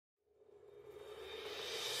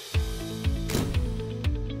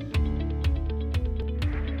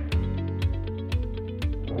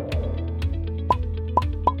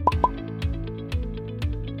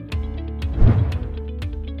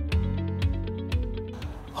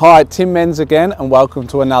Hi, Tim Menz again, and welcome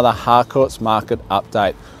to another Harcourts market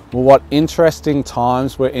update. Well, what interesting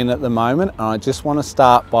times we're in at the moment, and I just want to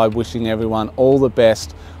start by wishing everyone all the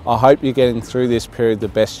best. I hope you're getting through this period the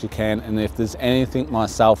best you can, and if there's anything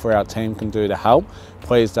myself or our team can do to help,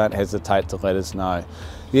 please don't hesitate to let us know.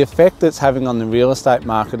 The effect it's having on the real estate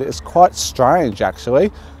market is quite strange actually.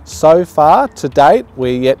 So far to date,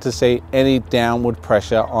 we're yet to see any downward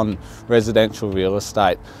pressure on residential real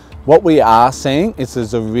estate. What we are seeing is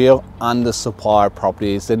there's a real undersupply of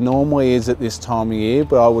properties. There normally is at this time of year,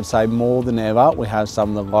 but I would say more than ever, we have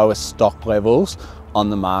some of the lowest stock levels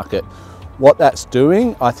on the market. What that's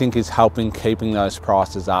doing, I think, is helping keeping those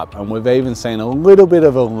prices up. And we've even seen a little bit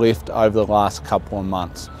of a lift over the last couple of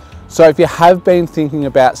months. So if you have been thinking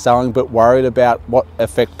about selling but worried about what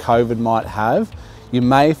effect COVID might have, you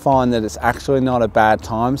may find that it's actually not a bad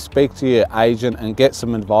time. Speak to your agent and get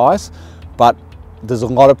some advice, but there's a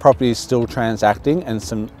lot of properties still transacting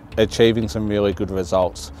and achieving some really good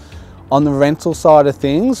results. On the rental side of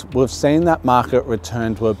things, we've seen that market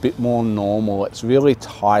return to a bit more normal. It's really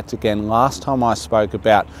tight again. Last time I spoke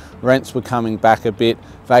about rents were coming back a bit,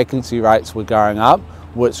 vacancy rates were going up.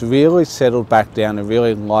 Well, it's really settled back down to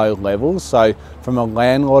really low levels. So from a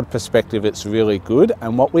landlord perspective, it's really good.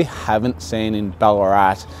 And what we haven't seen in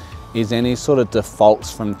Ballarat is any sort of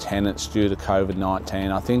defaults from tenants due to COVID-19.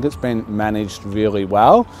 I think it's been managed really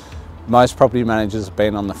well. Most property managers have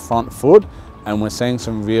been on the front foot, and we're seeing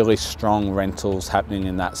some really strong rentals happening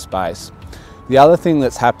in that space. The other thing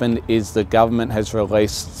that's happened is the government has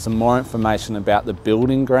released some more information about the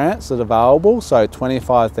building grants that are available. So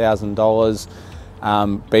 $25,000,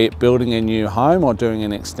 be it building a new home or doing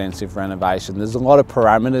an extensive renovation. There's a lot of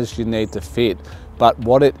parameters you need to fit. But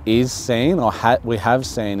what it is seen, or we have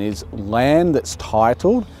seen, is land that's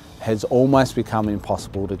titled has almost become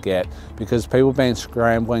impossible to get because people have been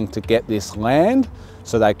scrambling to get this land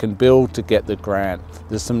so they can build to get the grant.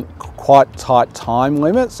 There's some quite tight time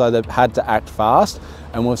limits, so they've had to act fast.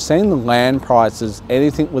 And we've seen the land prices,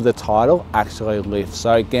 anything with a title, actually lift.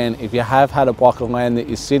 So again, if you have had a block of land that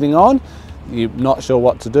you're sitting on, you're not sure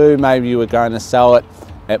what to do, maybe you were going to sell it,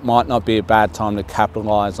 it might not be a bad time to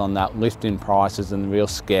capitalise on that lift in prices and the real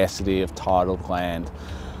scarcity of titled land.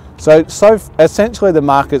 So essentially the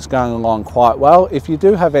market's going along quite well. If you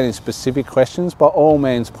do have any specific questions, by all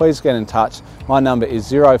means, please get in touch. My number is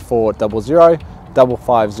 0400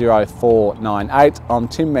 550 498. I'm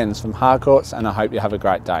Tim Menz from Harcourts, and I hope you have a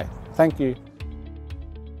great day. Thank you.